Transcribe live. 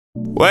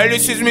Well,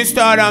 this is Mr.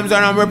 Adams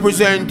and I'm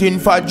representing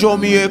for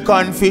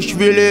Jamaican Fish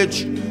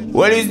Village.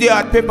 Well, is the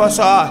hot pepper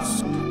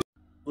sauce?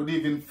 Good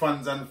evening,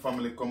 fans and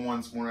family. Come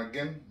once more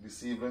again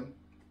this evening.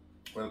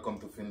 Welcome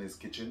to Findley's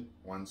Kitchen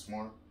once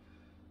more.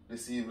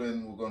 This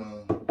evening we're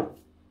gonna,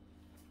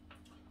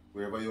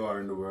 wherever you are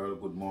in the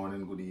world, good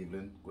morning, good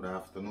evening, good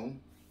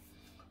afternoon.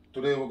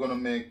 Today we're gonna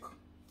make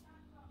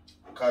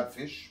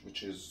codfish,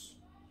 which is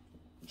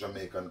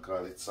Jamaican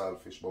call it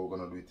saltfish, but we're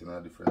gonna do it in a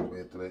different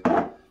way today.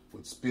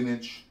 With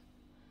spinach,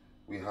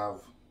 we have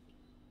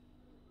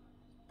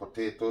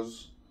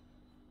potatoes,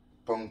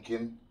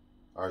 pumpkin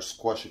or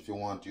squash if you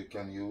want, you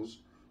can use.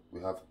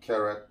 We have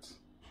carrot,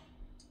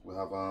 we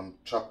have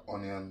chopped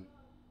onion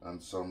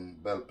and some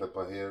bell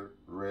pepper here,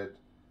 red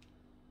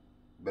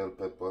bell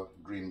pepper,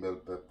 green bell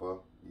pepper,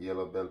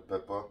 yellow bell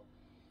pepper,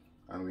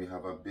 and we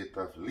have a bit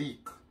of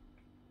leek,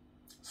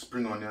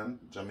 spring onion,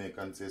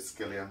 Jamaican say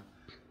scallion,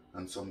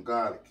 and some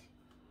garlic.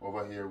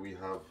 Over here we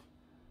have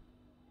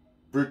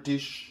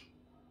British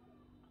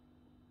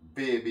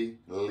baby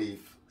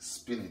leaf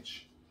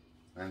spinach,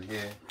 and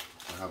here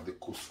I have the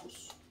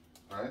couscous.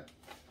 Right,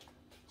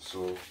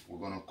 so we're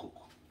gonna cook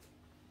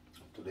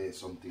today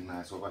something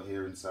nice. Over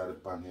here inside the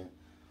pan here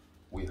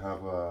we have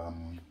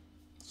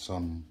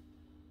some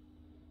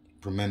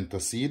pimento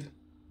seed,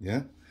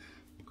 yeah,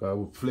 because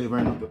we're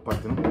flavoring up the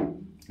pot, you know?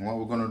 And what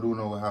we're gonna do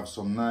now, we have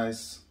some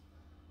nice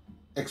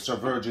extra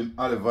virgin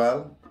olive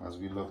oil, as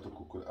we love to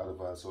cook with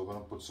olive oil. So we're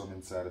gonna put some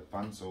inside the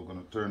pan. So we're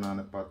gonna turn on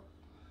the pot,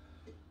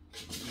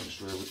 make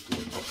sure everything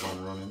is up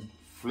and running.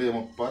 Flame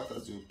up pot,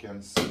 as you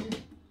can see.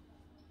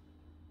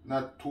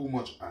 Not too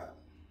much oil,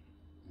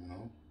 you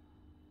know,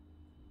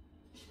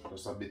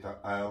 just a bit of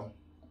oil,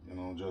 you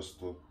know, just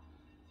to,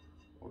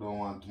 we don't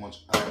want too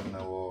much oil in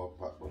our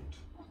pot,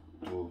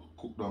 but to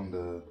cook down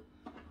the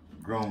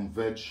ground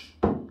veg,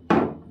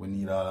 we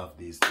need all of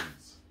these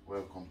things.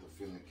 Welcome to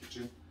Findley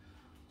Kitchen.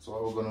 So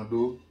what we're gonna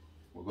do,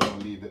 we're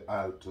gonna leave the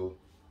oil to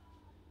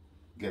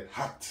get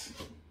hot,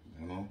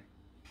 you know,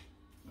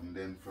 and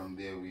then from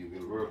there we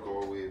will work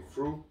our way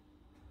through.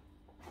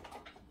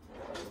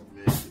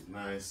 Make it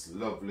nice,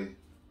 lovely.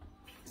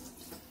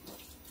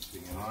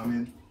 You know what I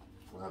mean?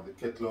 We have the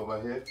kettle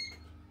over here.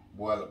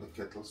 Boil up the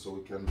kettle so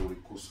we can do the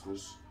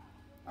couscous.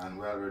 And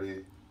we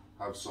already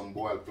have some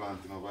boiled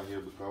plantain over here,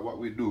 because what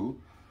we do,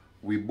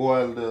 we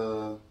boil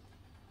the,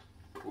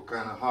 we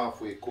kind of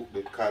halfway cook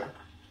the cod,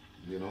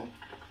 you know,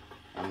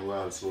 and we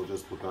also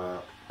just put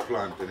a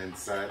plantain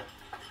inside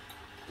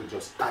to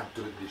just add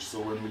to the dish. So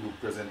when we do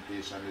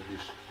presentation, the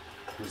dish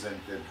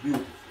presented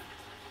beautifully,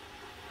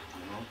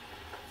 you know.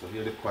 So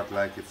here the pot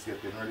like it's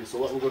getting ready. So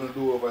what we're gonna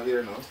do over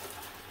here now,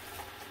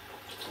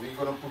 we're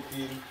gonna put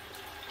in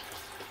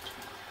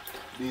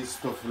these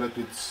stuff, let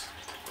it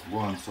go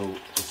on. So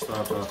to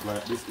start off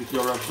like this, if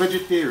you're a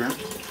vegetarian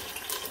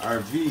or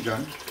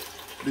vegan,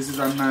 this is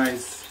a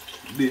nice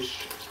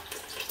dish,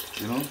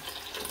 you know,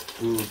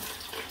 to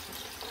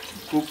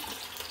cook.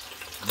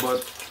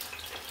 But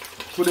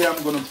today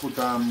I'm gonna put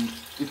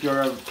if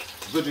you're a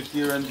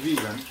vegetarian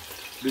vegan,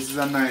 this is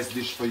a nice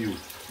dish for you,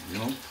 you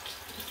know.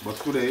 But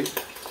today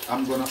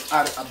I'm gonna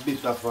add a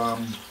bit of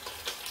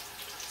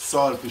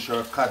saltfish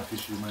or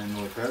codfish, you might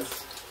know it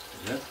as,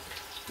 yeah,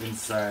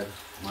 inside.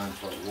 Man,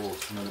 whoa,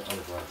 smell the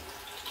olive oil,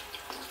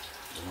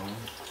 you know.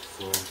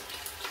 So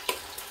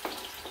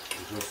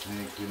we're just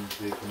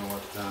taking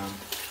our time,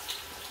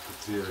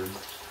 preparing,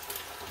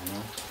 you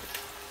know.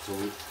 So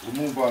we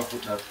move off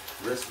with that.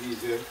 Rest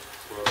these here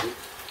for a bit,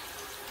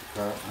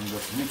 okay, and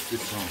just mix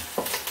this round.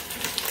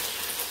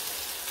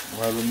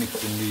 While we're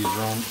mixing these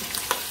round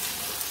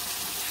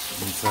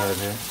inside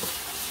here.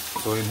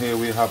 So in here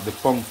we have the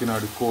pumpkin or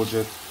the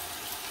courgette,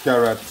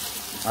 carrot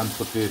and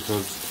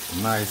potatoes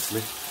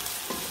nicely,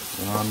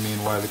 you know what I mean,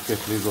 while the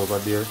kettle is over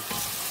there.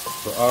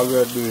 So all we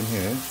are doing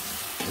here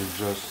is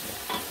just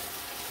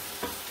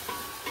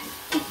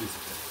cook this,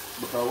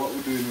 because what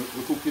we're doing,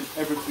 we're cooking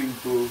everything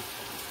for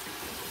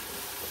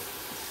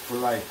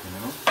liking,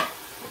 you know,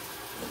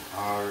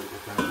 or you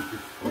can cook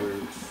it where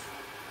it's,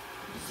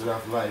 instead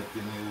of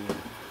liking you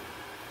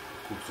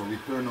cook. So we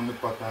turn on the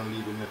pot and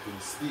leave them letting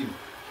steam,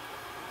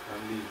 and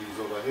leave these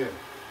over here.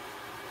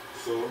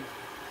 So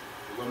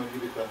we're gonna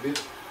give it a bit.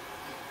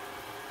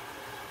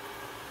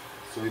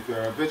 So if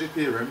you're a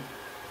vegetarian,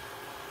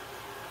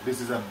 this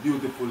is a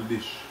beautiful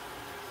dish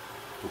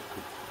to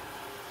cook.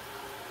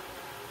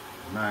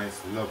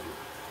 Nice, lovely.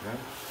 Yeah?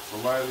 So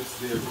while it's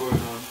there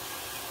going on,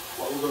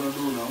 what we're gonna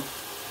do now,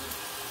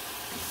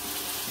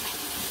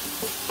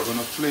 we're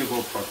gonna flavor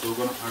up pot. So we're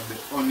gonna add the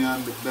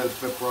onion, the bell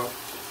pepper,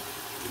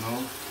 you know,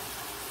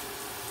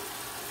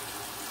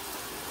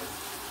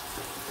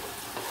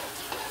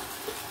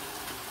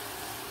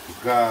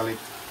 garlic,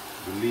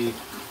 the leek,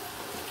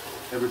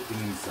 everything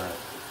inside.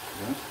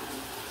 Yeah?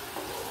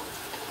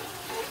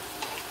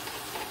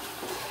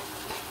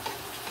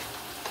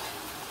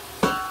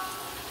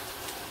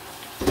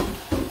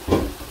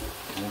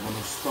 And we're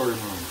gonna stir them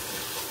around.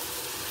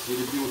 See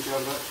the beauty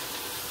of that?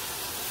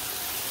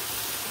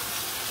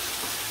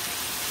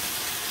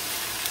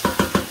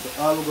 So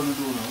all we're gonna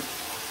do now,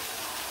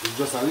 It's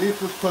just a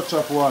little touch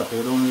of water,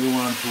 you don't really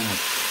want too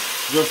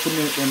much. Just to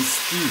make them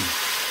steam.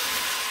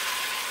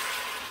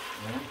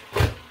 Yeah?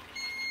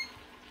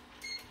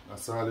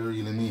 That's all you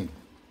really need.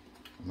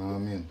 You know what I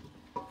mean?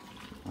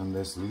 And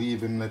just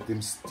leave him, let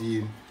him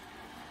steam.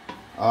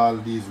 All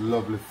these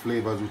lovely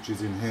flavors which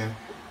is in here.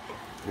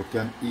 You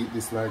can eat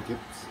this like it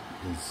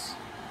is.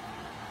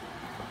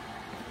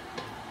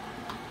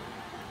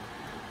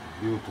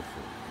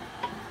 Beautiful.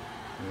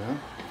 Yeah?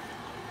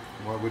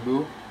 What we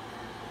do,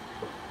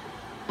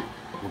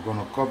 we're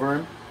gonna cover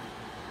him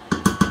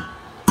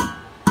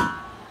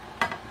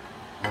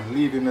and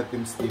leave him, let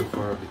him steam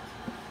for a bit.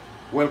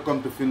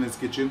 Welcome to Findley's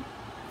Kitchen.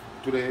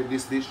 Today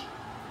this dish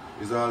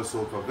is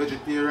also for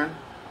vegetarian.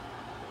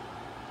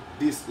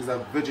 This is a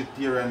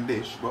vegetarian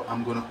dish, but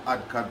I'm gonna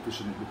add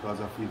codfish in it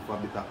because I feel for a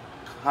bit of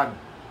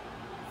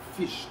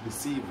codfish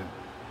this evening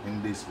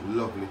in this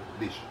lovely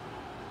dish.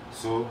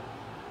 So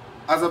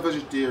as a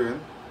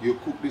vegetarian, you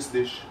cook this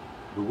dish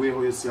the way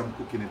how you see I'm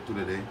cooking it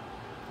today,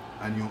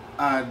 and you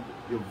add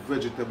your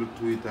vegetable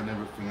to it and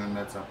everything, and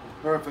that's a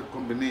perfect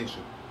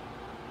combination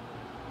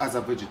as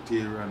a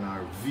vegetarian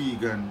or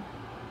vegan.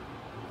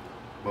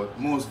 But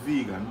most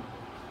vegan,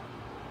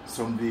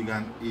 some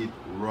vegan eat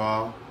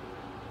raw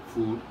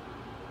food.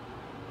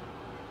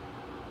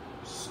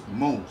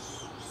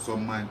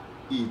 Some might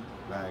eat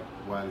like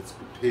while it's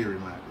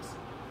preparing like this.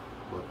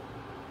 But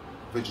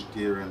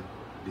vegetarian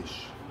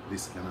dish,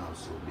 this can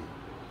also be.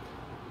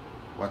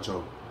 Watch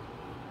out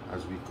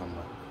as we come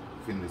back.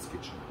 Findley's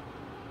Kitchen.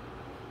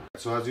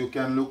 So as you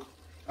can look,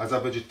 as a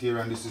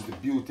vegetarian, this is the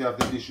beauty of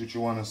the dish which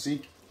you want to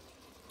see,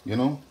 you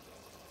know.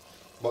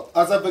 But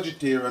as a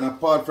vegetarian,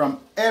 apart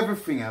from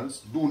everything else,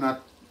 do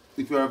not,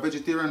 if you are a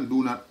vegetarian,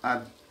 do not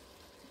add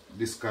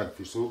this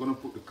codfish. So we're going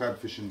to put the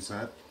codfish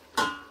inside.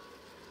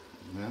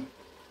 Yeah.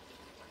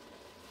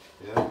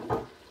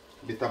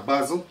 Bit of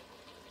basil.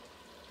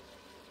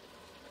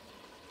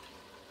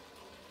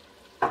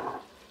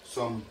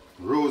 Some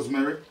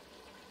rosemary.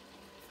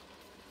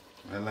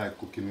 I like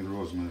cooking with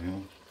rosemary, you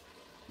know,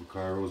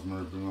 because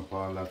rosemary brings up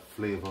all that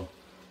flavor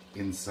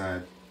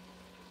inside.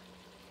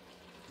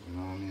 You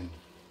know what I mean?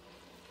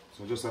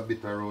 So just a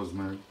bit of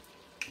rosemary,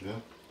 yeah,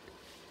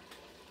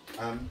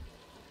 and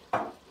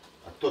a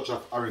touch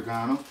of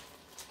oregano,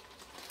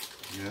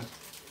 yeah,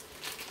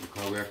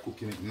 because we are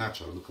cooking it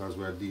natural, because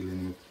we are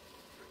dealing with,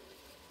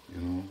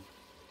 you know,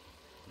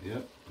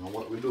 yeah. Now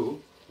what we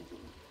do,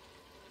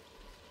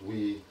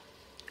 we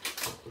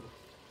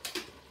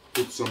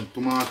put some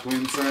tomato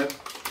inside,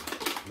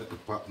 let the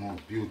pot more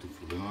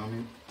beautiful, you know what I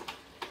mean?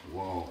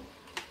 Wow.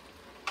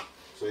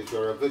 So if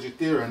you're a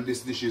vegetarian,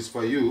 this dish is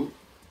for you,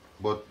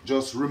 but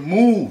just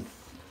remove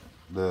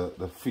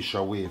the fish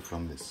away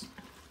from this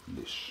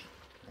dish,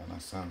 you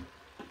understand?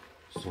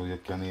 So you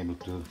can able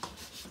to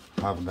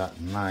have that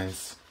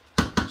nice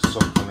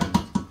succulent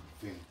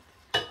thing.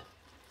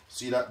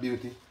 See that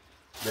beauty?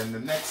 Then the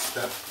next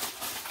step,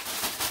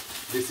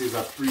 this is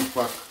a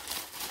pre-packed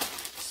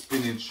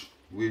spinach,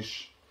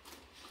 which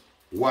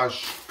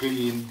wash,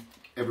 clean,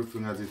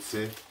 everything as it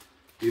say.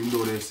 Even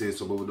though they say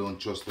so, but we don't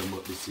trust them,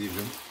 but this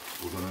evening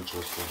we're gonna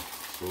trust them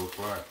so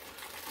far.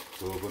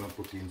 So we're gonna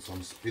put in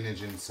some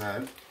spinach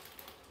inside.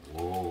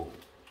 Whoa,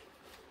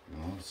 you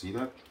know, see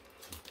that?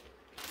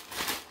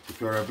 If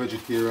you're a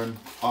vegetarian,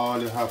 all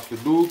you have to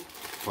do,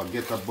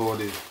 forget about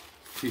the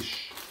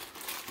fish,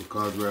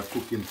 because we're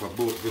cooking for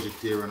both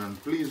vegetarian,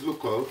 and please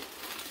look out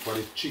for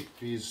the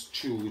chickpeas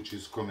stew which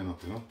is coming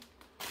up, you know.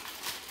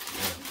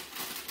 Yeah.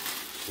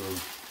 So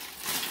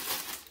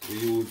we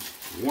use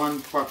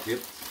 1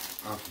 packet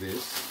of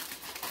this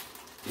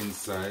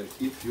inside.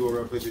 If you're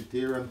a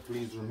vegetarian,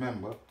 please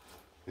remember,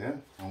 yeah,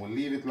 and we'll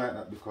leave it like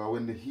that, because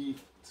when the heat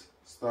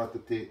start to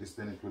take this,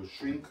 then it will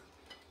shrink.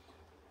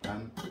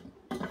 And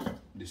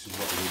this is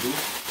what we do,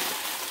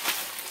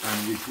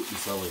 and we put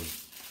this away.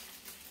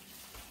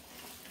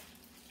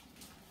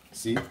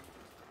 See,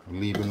 we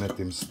leave and let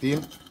him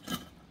steam,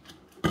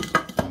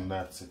 and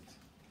that's it.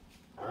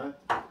 Alright,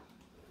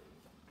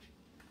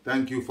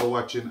 thank you for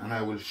watching, and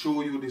I will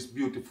show you this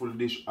beautiful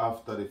dish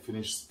after they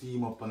finish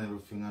steam up and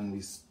everything, and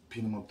we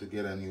spin them up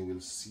together, and you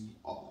will see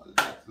all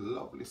that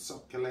lovely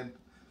succulent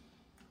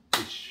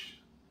fish.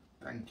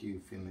 Thank you,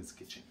 Findley's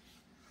Kitchen.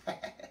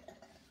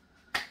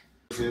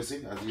 So you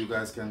see, as you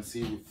guys can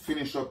see, we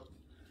finish up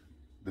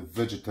the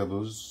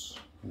vegetables,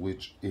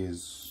 which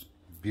is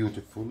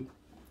beautiful,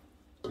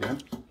 yeah.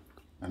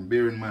 And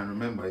bear in mind,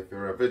 remember, if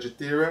you're a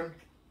vegetarian,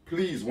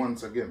 please,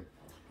 once again,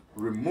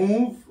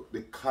 remove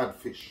the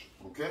codfish,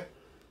 okay?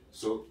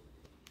 So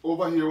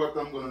over here, what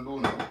I'm gonna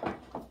do now,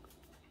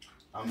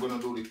 I'm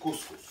gonna do the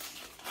couscous,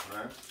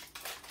 right?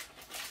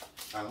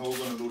 And how we're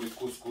gonna do the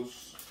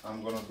couscous,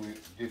 I'm gonna do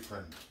it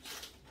different,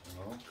 you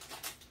know,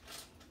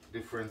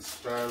 different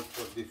style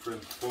for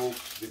different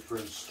folks,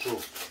 different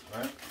strokes,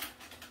 right?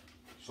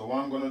 So what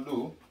I'm gonna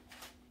do,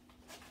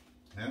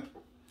 yeah,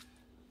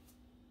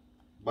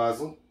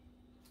 basil,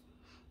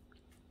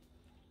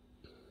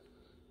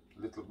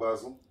 little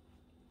basil,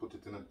 put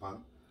it in a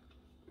pan,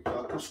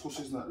 because couscous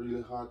is not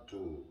really hard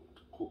to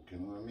cook, you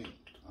know what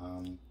I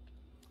mean?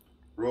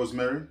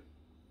 rosemary.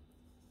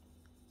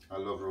 I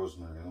love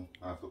rosemary, you know.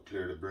 I have to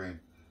clear the brain,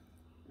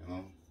 you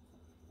know.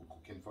 We're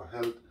cooking for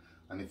health,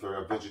 and if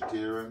you're a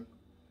vegetarian,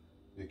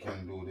 you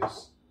can do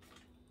this.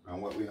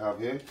 And what we have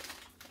here,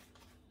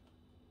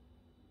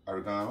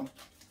 oregano,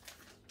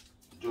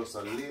 just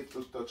a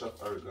little touch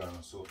of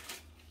oregano. So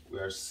we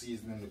are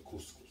seasoning the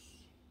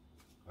couscous.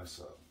 That's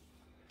all.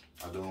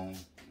 I don't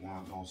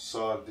want no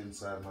salt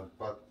inside my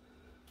pot.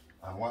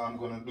 And what I'm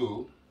gonna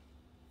do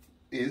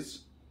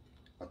is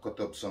I cut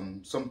up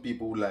some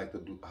people would like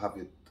to have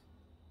it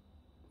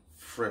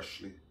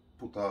freshly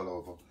put all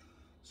over.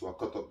 So I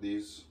cut up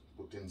these,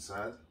 put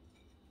inside.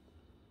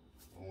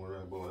 Don't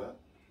worry about that.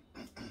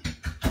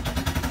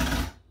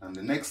 And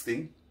the next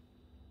thing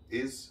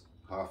is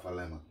half a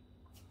lemon.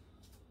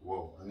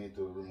 Whoa, I need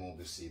to remove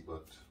the seed,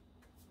 but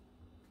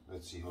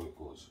let's see how it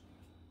goes.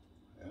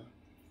 Yeah,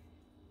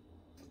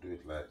 do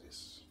it like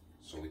this,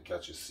 so we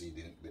catch a seed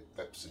in the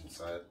peps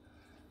inside.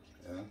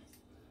 Yeah,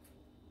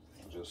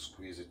 and just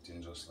squeeze it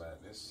in just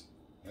like this.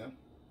 Yeah,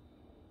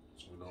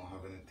 so we don't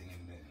have anything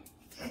in there.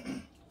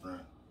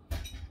 Right,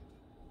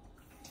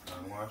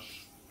 and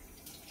wash.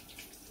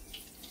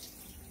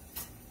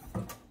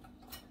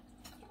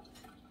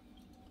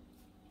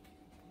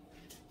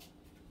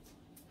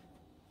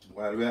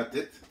 While we're at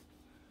it,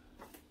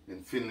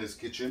 in Findley's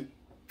kitchen,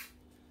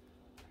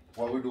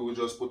 what we do, we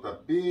just put a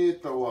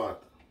bit of water,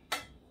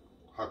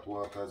 hot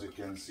water, as you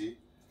can see.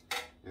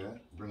 Yeah,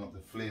 bring up the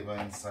flavor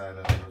inside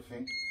and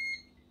everything.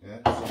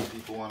 Yeah, some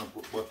people want to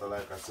put butter.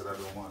 Like I said, I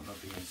don't want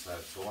nothing inside.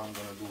 So what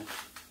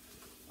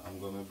I'm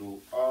gonna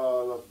do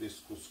all of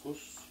this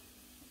couscous,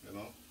 you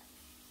know.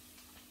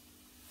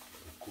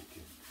 We're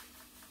cooking.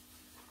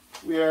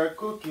 We are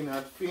cooking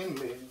at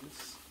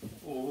Findley's.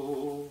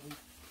 Oh,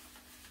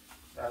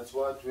 that's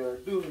what we are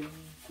doing,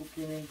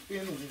 cooking in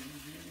Findley.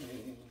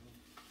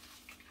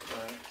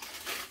 Right.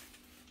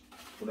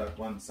 Put that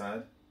one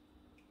side.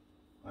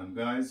 And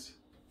guys,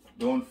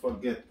 don't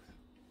forget,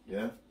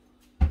 yeah?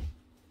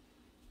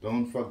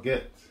 Don't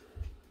forget,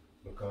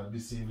 because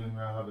this evening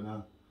we are having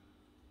a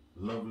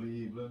lovely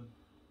evening,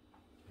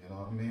 you know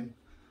what I mean?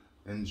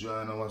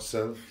 Enjoying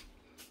ourselves.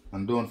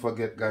 And don't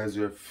forget, guys,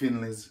 your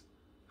Findley's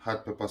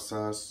hot pepper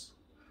sauce,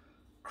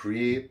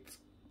 create,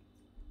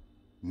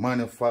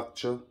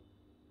 manufacture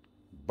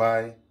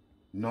by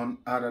none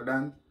other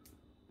than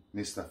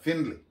Mr.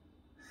 Findley.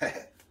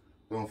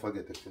 Don't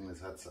forget the Findley's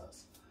hot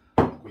sauce.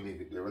 We'll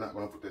leave it there. We're not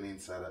going to put any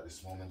inside at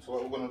this moment. So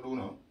what we're going to do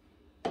now,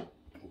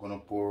 we're going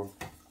to pour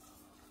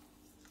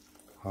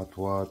hot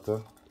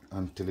water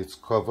until it's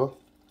covered.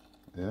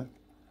 Yeah,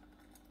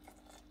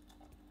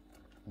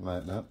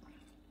 like that.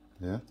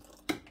 Yeah.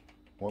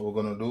 What we're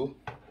going to do,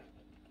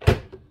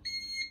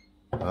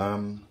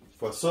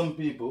 for some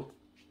people,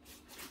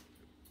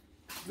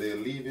 they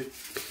leave it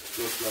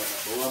just like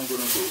that. But what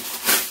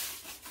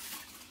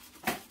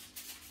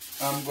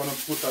I'm going to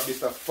put a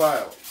bit of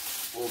file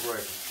over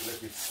it,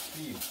 let it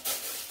steam,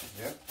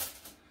 yeah,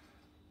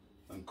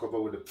 and cover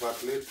with the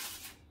pot lid,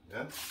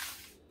 yeah,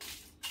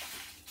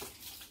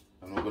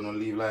 and we're gonna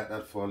leave like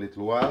that for a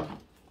little while,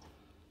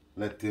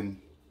 let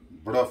him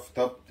broth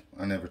up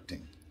and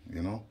everything,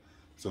 you know.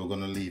 So we're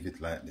gonna leave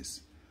it like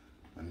this,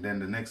 and then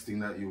the next thing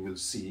that you will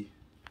see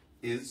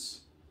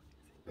is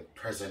the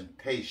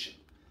presentation,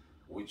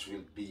 which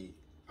will be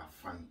a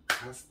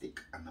fantastic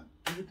and a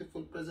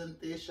beautiful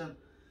presentation.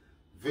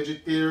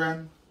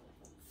 Vegetarian,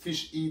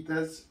 fish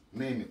eaters,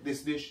 name it,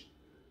 this dish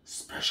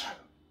special,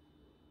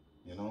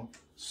 you know.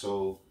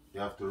 So you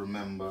have to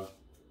remember,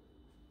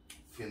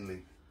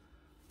 Findley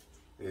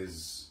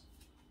is,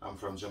 I'm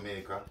from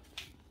Jamaica,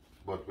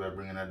 but we're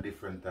bringing a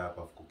different type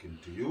of cooking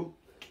to you,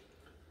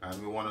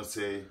 and we want to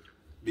say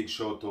big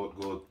shout out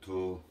go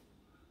to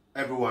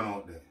everyone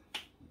out there,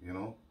 you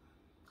know.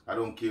 I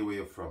don't care where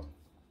you're from,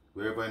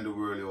 wherever in the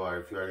world you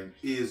are, if you are in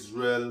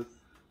Israel,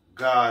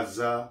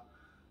 Gaza,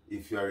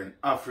 if you are in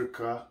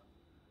Africa,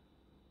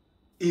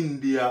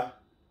 India,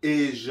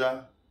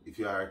 Asia, if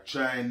you are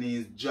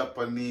Chinese,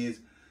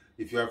 Japanese,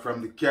 if you are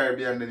from the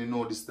Caribbean, then you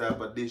know this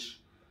type of dish.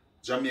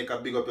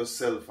 Jamaica, big up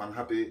yourself and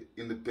happy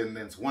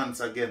independence once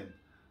again.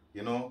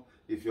 You know,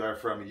 if you are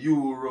from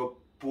Europe,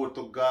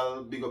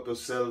 Portugal, big up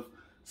yourself.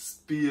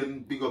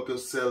 Spain, big up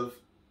yourself.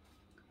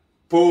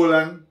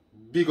 Poland,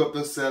 big up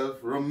yourself.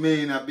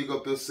 Romania, big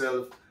up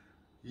yourself.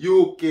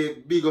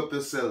 UK, big up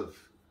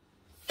yourself.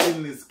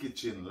 Findley's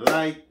Kitchen,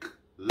 like,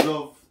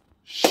 love,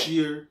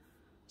 share,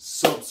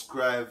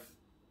 subscribe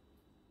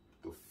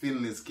to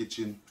Findley's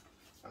Kitchen,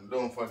 and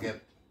don't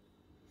forget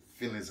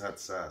Findley's hot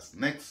sauce.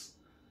 Next,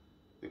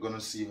 you're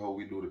gonna see how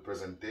we do the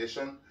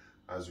presentation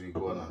as we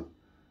go on.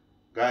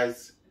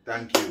 Guys,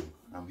 thank you.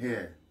 I'm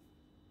here.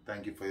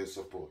 Thank you for your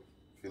support.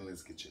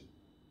 Findley's Kitchen.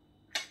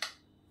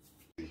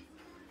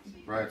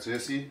 Right, so you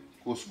see,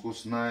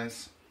 couscous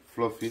nice,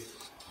 fluffy.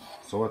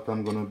 So what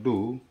I'm gonna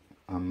do,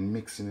 I'm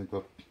mixing it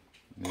up.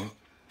 Yeah.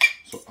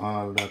 So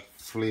all that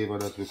flavor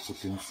that we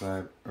put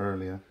inside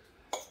earlier,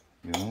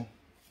 you know,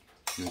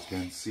 you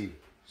can see.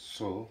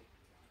 So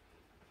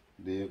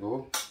there you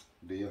go,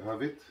 there you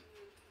have it.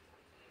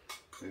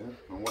 Yeah.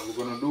 And what we're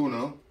gonna do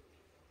now,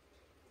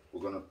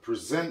 we're gonna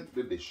present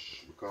the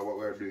dish, because what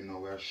we're doing now,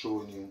 we're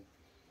showing you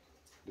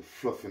the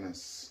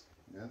fluffiness.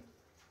 Yeah,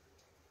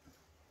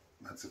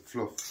 that's the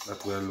fluff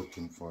that we're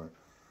looking for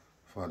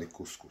the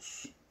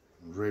couscous.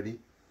 Ready?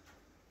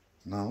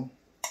 Now,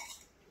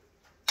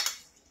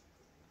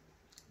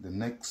 the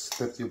next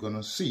step you're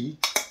gonna see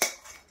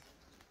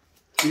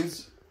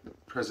is the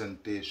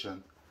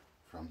presentation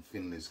from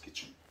Findley's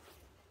kitchen.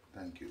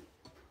 Thank you.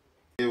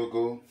 Here we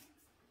go.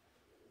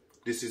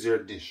 This is your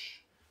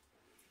dish.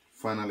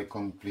 Finally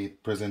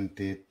complete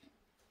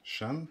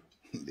presentation.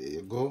 There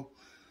you go.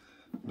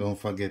 Don't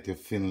forget your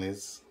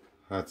Findley's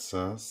hot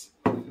sauce.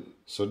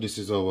 So this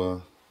is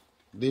our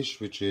dish,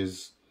 which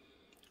is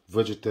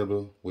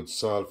vegetable with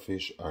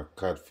saltfish or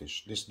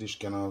codfish. This dish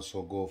can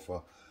also go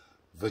for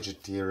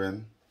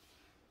vegetarian.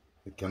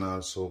 It can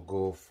also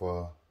go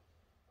for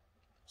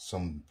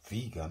some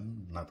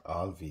vegan, not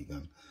all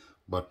vegan,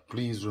 but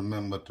please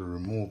remember to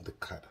remove the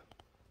cod.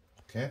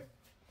 Okay?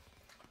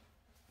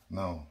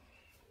 Now,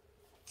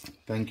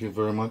 thank you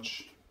very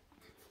much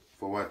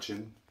for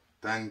watching.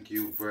 Thank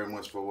you very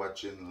much for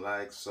watching.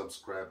 Like,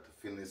 subscribe to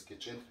Findley's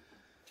Kitchen,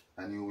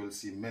 and you will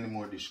see many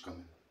more dishes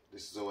coming.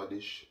 This is our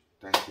dish.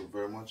 Thank you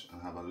very much,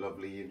 and have a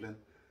lovely evening.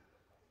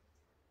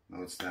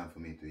 Now it's time for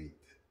me to eat.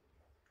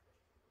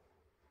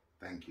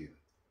 Thank you.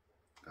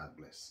 God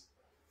bless.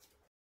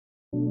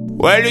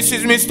 Well, this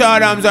is Mr.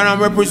 Adams and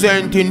I'm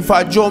representing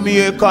for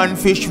Jamaican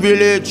Fish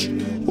Village.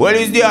 Well,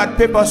 it's the hot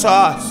pepper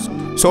sauce.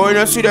 So when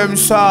you see them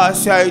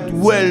sauce, it's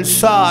well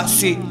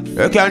saucy.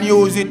 You can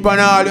use it on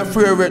all your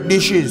favorite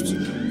dishes.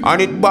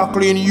 And it's back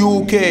in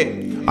UK.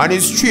 And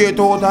it's straight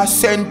out of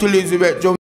St. Elizabeth, Jamaica.